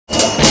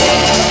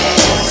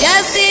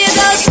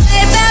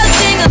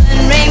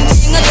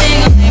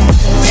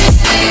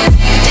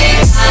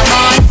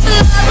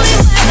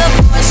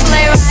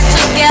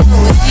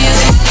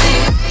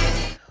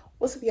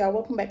y'all,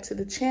 welcome back to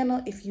the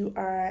channel. If you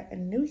are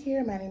new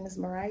here, my name is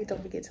Mariah.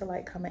 Don't forget to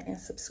like, comment, and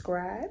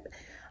subscribe.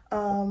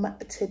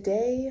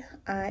 Today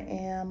I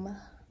am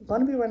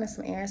going to be running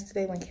some errands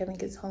today when Kevin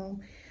gets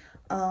home.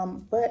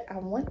 But I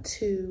want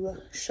to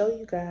show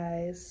you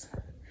guys,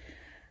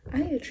 I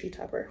need a tree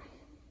topper.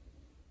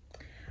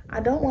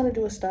 I don't want to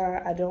do a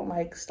star. I don't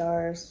like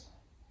stars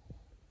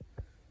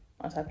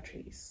on top of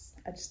trees.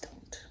 I just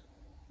don't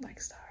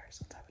like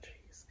stars on top of trees.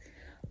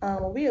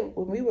 When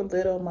we were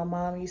little, my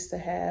mom used to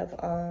have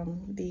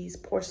these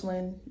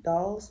porcelain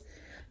dolls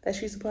that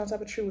she used to put on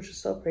top of a tree, which was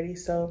so pretty.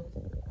 So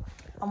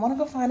I want to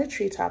go find a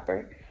tree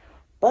topper,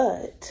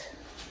 but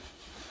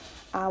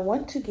I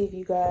want to give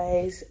you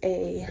guys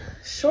a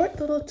short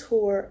little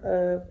tour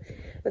of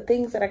the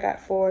things that I got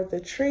for the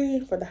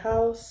tree, for the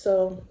house.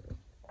 So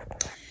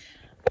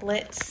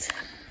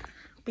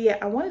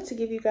I wanted to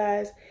give you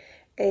guys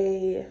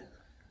a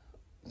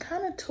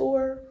kind of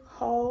tour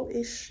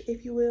haul-ish,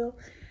 if you will,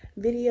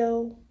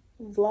 video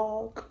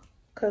vlog,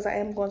 because I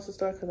am going to the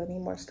store because I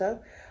need more stuff,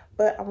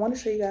 but I want to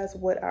show you guys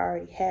what I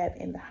already have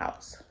in the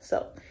house.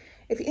 So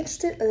if you're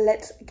interested,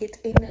 let's get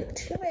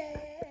into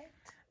it.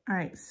 All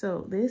right,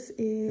 so this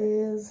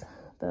is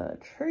the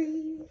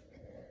tree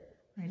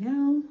right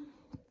now.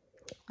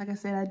 Like I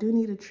said, I do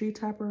need a tree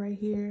topper right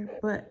here,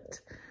 but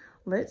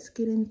let's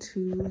get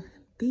into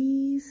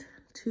these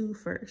two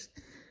first.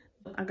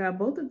 I got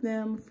both of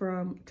them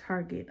from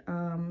Target.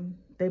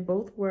 They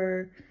both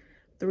were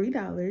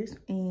 $3,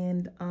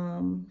 and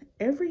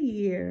every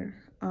year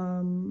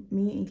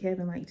me and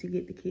Kevin like to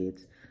get the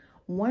kids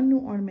one new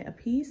ornament a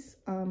piece.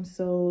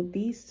 So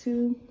these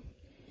two,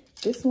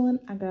 this one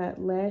I got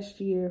last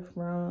year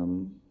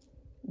from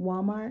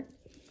Walmart,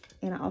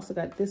 and I also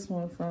got this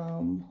one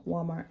from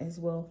Walmart as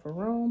well for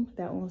Rome.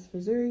 That one was for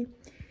Zuri.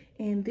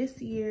 And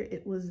this year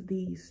it was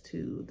these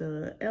two,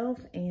 the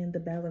elf and the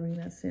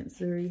ballerina, since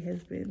Zuri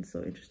has been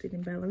so interested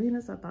in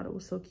ballerinas. I thought it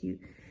was so cute.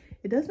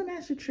 It doesn't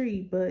match the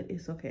tree, but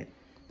it's okay.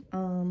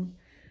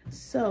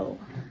 So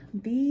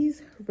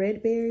these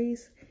red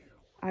berries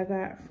I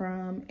got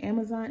from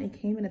Amazon. It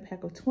came in a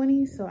pack of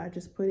 20, so I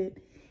just put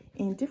it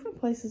in different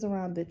places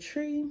around the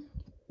tree.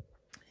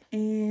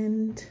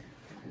 And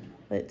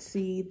let's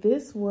see,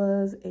 this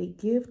was a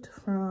gift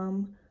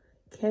from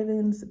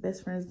Kevin's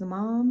best friend's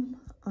mom.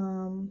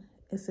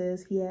 It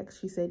says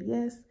she said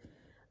yes,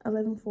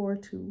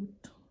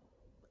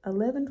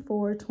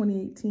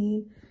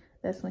 11/4/2018.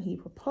 That's when he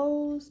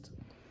proposed.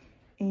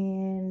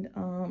 And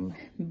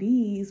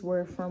these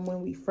were from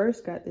when we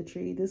first got the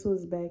tree. This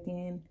was back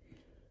in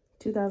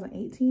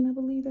 2018, I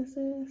believe that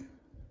says.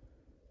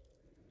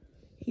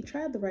 He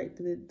tried to write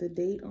the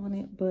date on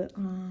it, but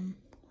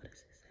what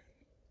does it say?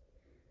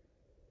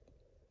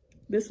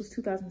 This was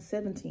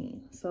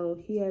 2017. So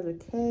he has a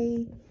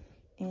K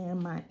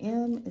and my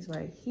M is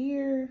right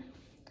here.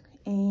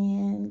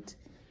 And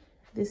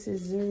this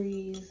is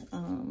Zuri's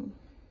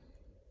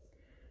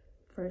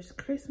first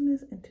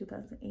Christmas in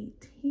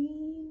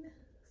 2018.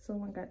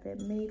 Someone got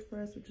that made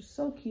for us, which is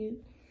so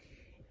cute.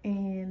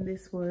 And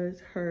this was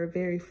her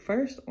very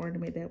first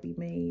ornament that we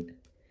made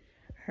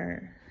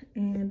her.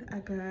 And I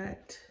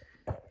got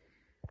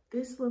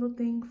this little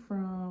thing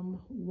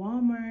from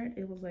Walmart.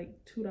 It was like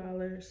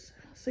 $2.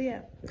 So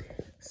yeah,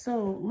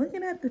 so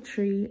looking at the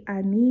tree,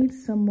 I need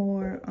some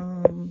more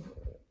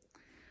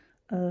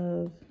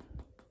of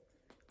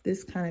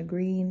this kind of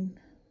green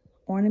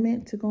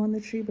ornament to go on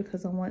the tree,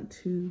 because I want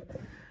to,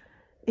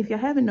 if y'all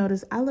haven't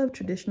noticed, I love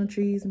traditional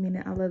trees,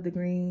 meaning I love the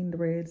green, the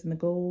reds, and the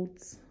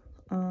golds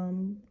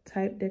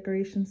type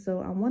decoration.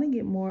 So I want to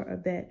get more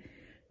of that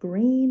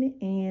green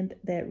and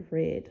that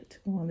red to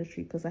go on the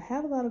tree, because I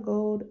have a lot of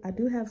gold. I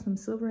do have some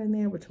silver in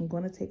there, which I'm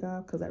going to take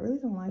off because I really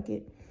don't like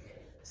it.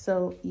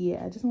 So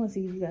yeah, I just want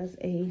to give you guys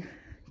a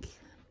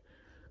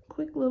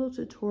quick little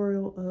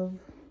tutorial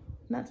of,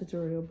 not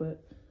tutorial, but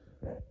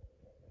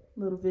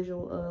little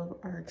visual of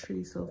our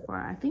tree so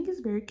far. I think it's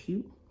very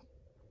cute.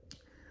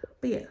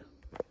 But yeah.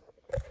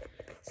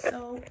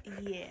 So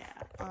yeah.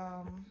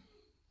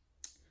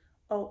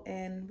 Oh,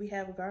 and we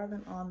have a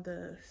garland on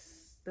the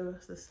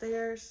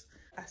stairs.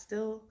 I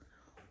still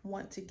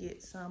want to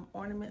get some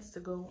ornaments to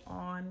go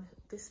on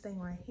this thing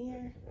right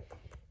here,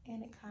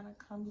 and it kind of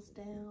comes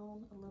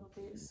down a little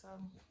bit. So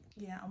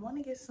yeah, I want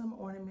to get some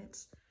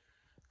ornaments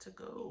to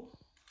go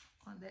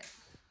on that.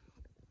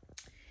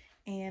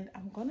 And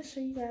I'm going to show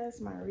you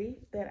guys my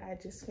wreath that I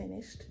just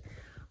finished.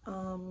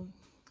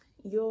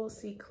 You'll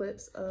see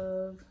clips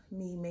of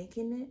me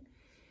making it.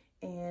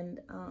 And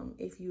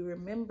if you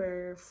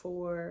remember,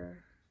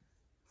 for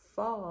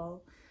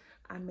fall,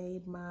 I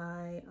made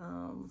my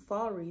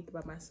fall wreath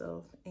by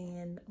myself.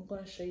 And I'm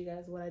going to show you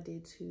guys what I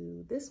did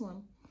to this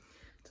one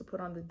to put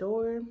on the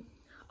door.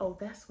 Oh,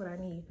 that's what I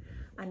need.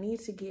 I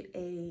need to get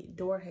a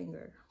door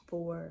hanger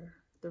for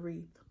the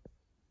wreath.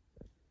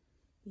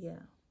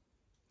 Yeah.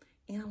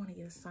 And I want to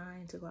get a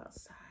sign to go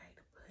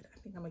outside, but I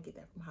think I'm going to get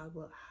that from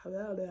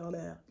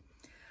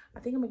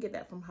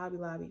Hobby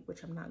Lobby,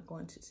 which I'm not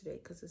going to today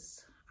because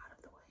it's out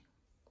of the way.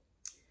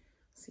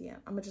 So yeah,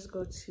 I'm going to just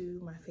go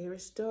to my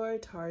favorite store,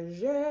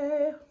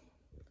 Target.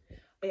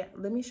 But yeah,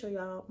 let me show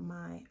y'all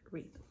my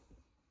wreath.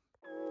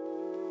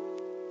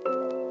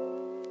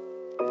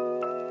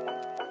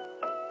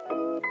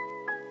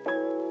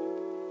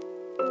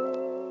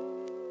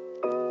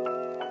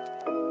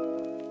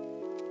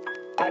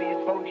 How do you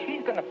suppose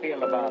she's gonna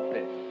feel about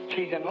this?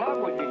 She's in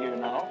love with you, you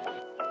know.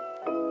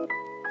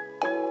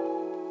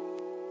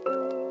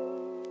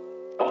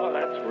 Oh,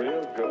 that's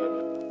real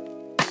good.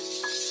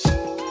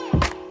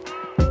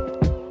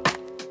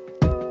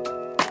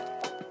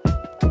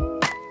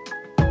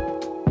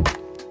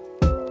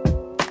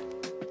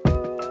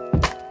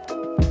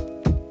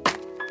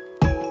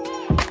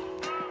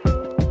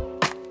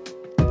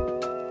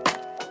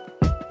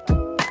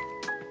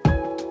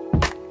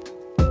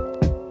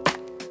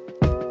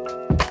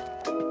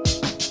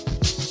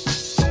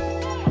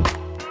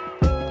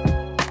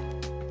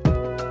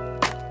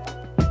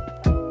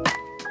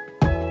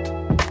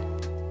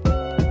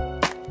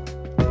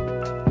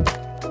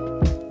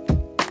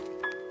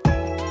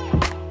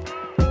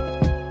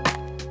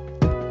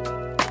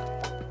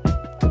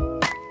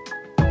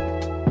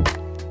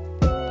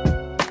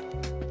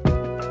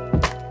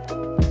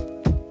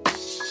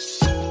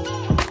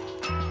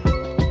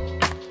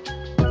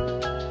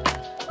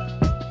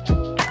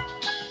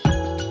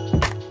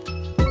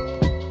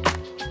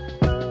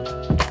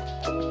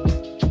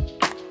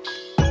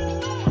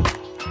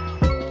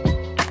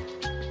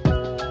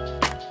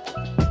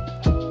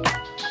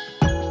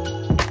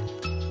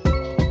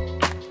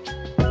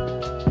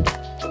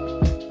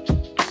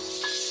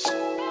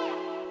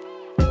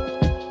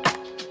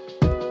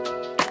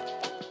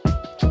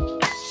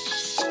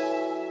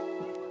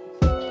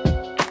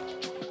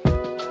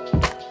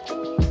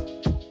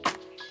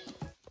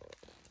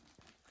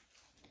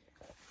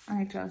 All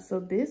right, y'all, so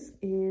this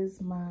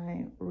is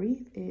my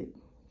wreath. It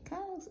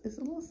kind of, it's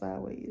a little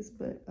sideways,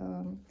 but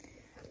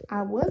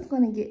I was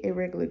gonna get a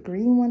regular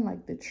green one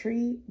like the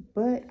tree,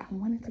 but I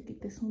wanted to get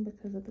this one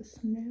because of the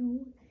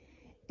snow,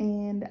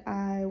 and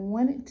I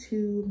wanted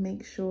to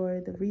make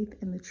sure the wreath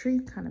and the tree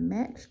kind of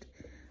matched.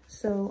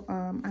 So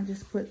I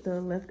just put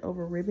the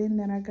leftover ribbon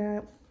that I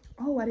got.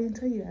 Oh, I didn't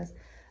tell you guys,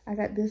 I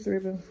got this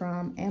ribbon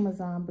from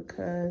Amazon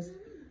because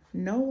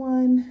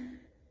no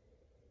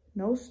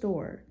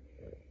store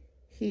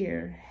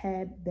here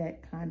had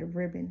that kind of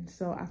ribbon.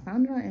 So I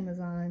found it on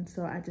Amazon.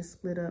 So I just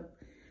split up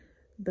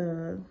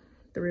the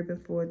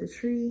ribbon for the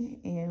tree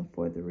and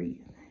for the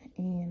wreath.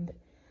 And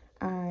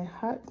I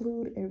hot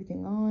glued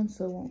everything on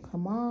so it won't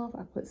come off.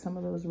 I put some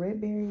of those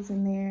red berries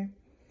in there.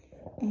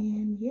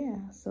 And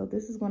yeah, so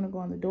this is going to go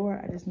on the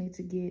door. I just need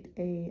to get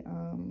a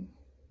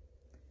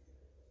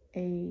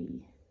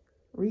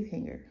wreath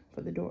hanger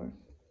for the door.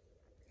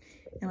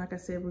 And like I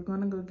said, we're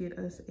going to go get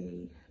us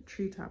a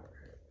tree topper.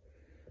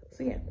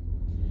 So yeah.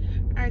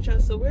 All right, y'all,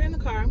 so we're in the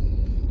car.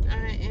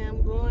 I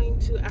am going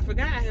to, I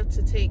forgot I have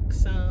to take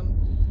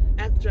some,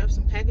 I have to drop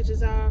some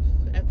packages off.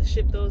 I have to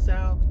ship those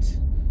out.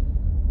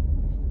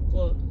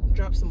 Well,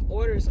 drop some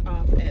orders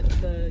off at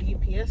the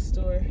UPS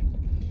store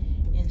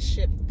and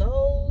ship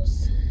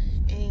those.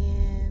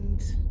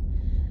 And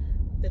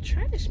the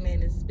trash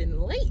man has been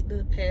late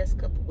the past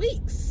couple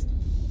weeks.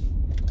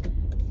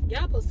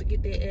 Y'all supposed to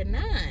get there at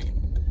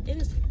 9. It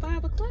is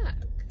 5 o'clock.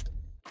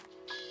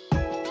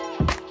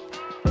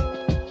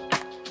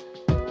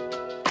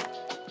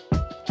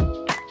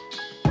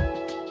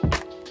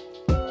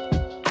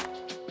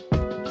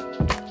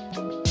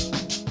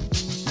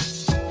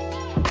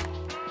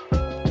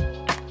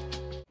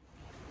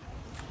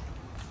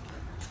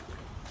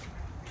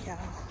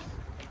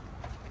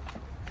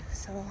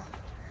 So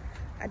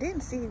I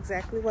didn't see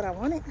exactly what I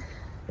wanted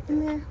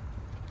in there.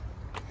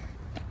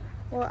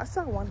 Well, I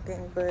saw one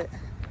thing, but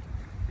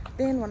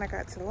then when I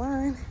got to the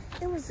line,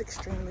 it was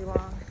extremely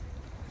long.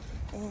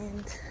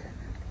 And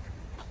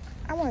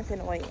I wasn't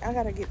finna wait. I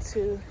gotta get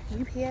to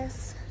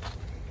UPS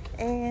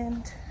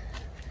and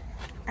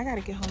I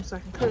gotta get home so I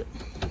can cook.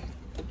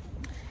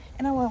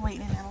 And I wasn't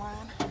waiting in that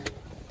line.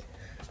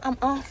 I'm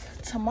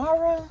off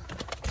tomorrow,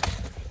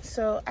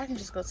 so I can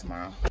just go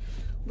tomorrow.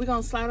 We're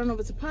gonna slide on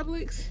over to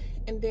Publix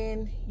and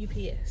then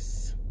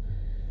UPS.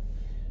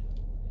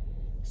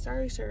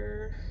 Sorry,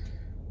 sir.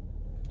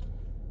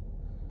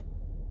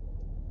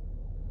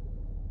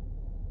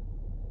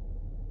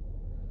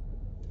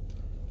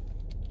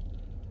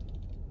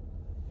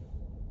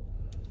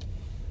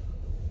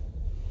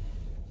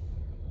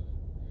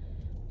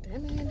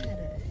 That man had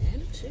an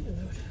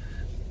attitude.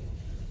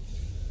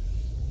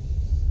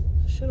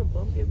 Should've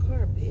bumped your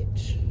car,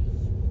 bitch.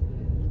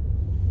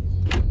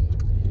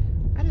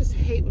 I just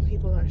hate when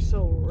people are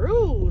so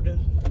rude.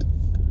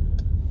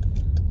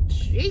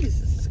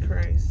 Jesus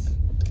Christ.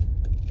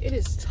 It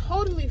is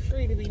totally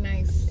free to be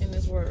nice in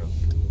this world.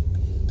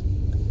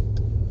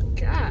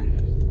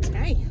 God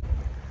dang.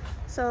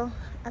 So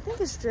I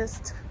think it's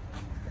just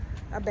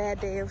a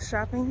bad day of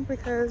shopping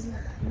because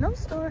no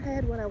store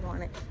had what I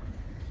wanted.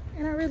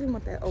 And I really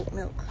want that oat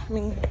milk. I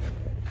mean,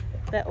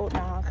 that oat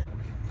nog.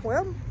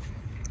 Well,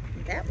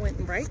 that went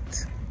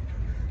right.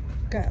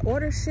 Got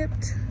order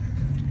shipped.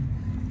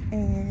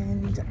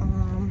 And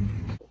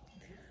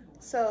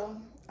so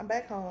I'm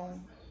back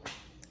home.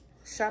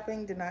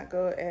 shopping did not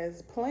go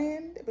as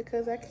planned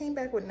because I came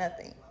back with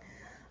nothing.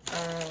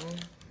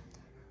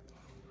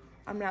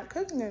 I'm not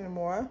cooking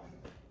anymore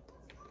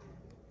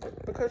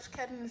because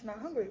Ketten is not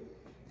hungry.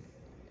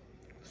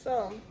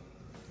 So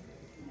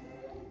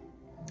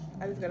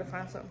I just gotta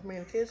find something for me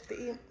and the kids to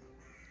eat.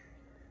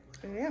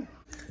 And yeah.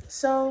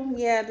 So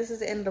yeah, this is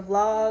the end of the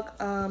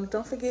vlog.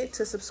 Don't forget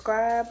to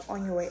subscribe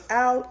on your way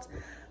out.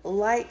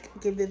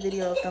 Like, give the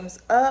video a thumbs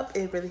up.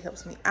 It really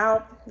helps me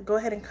out. Go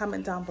ahead and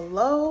comment down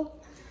below.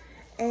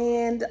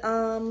 And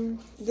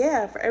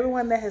yeah, for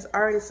everyone that has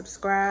already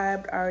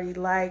subscribed, already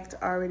liked,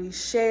 already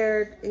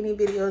shared any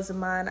videos of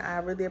mine, I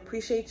really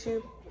appreciate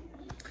you.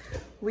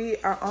 We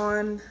are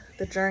on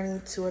the journey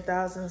to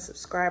 1,000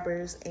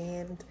 subscribers,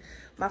 and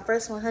my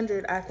first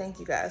 100 I thank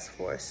you guys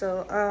for.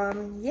 So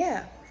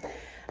yeah,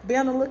 be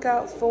on the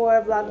lookout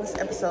for Vlogmas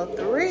episode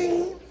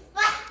 3.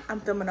 I'm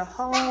filming a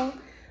haul.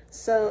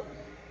 So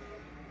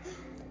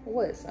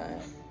what, son?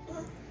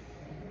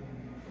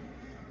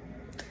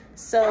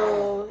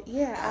 So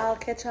yeah, I'll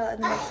catch y'all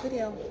in the next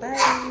video.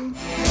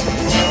 Bye.